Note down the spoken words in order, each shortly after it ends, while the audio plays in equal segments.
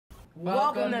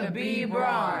Welcome to B.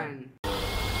 Braun.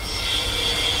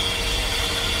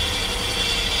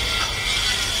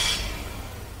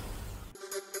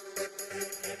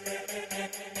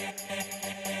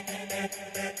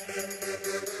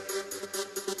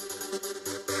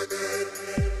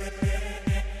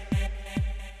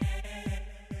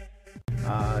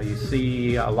 You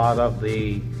see a lot of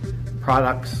the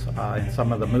products in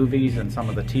some of the movies and some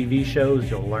of the TV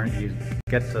shows. You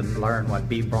get to learn what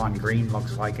B. Braun Green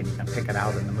looks like, and you can pick it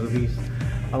out in the movies,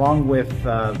 along with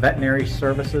veterinary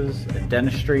services and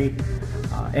dentistry.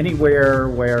 Anywhere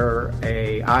where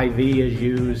a IV is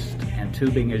used and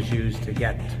tubing is used to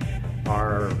get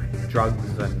our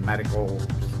drugs and medical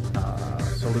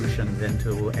solutions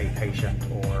into a patient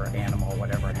or animal,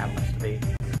 whatever it happens to be.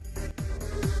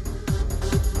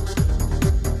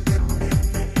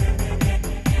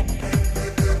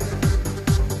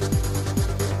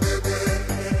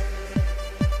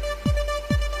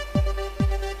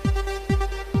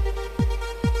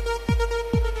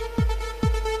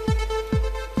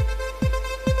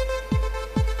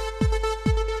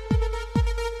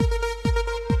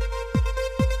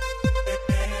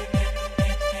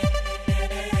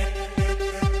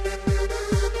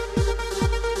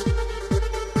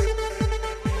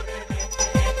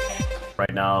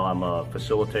 Right now, I'm a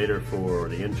facilitator for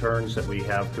the interns that we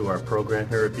have through our program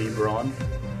here at B. Braun.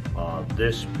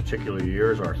 This particular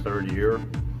year is our third year.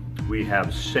 We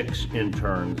have 6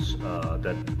 interns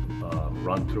that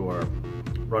run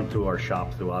through our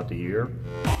shop throughout the year.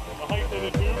 The height of the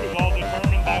tube is all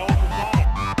determined by ultrasonic.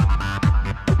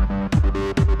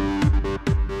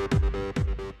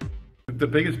 The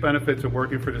biggest benefits of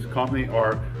working for this company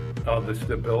are the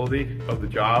stability of the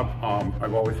job.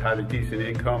 I've always had a decent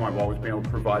income. I've always been able to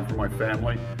provide for my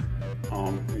family.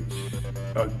 It's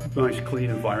a nice, clean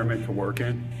environment to work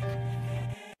in.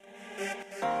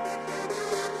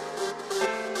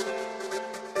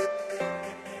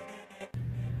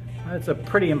 It's a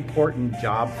pretty important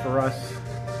job for us,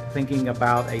 thinking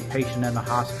about a patient in the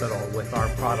hospital with our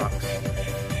products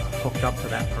hooked up to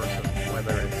that person,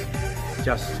 whether it's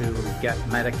just to get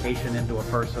medication into a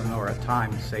person or at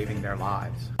times saving their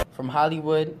lives. From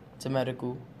Hollywood to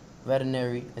medical,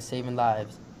 veterinary, and saving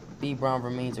lives, B. Braun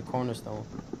remains a cornerstone.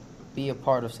 Be a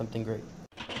part of something great.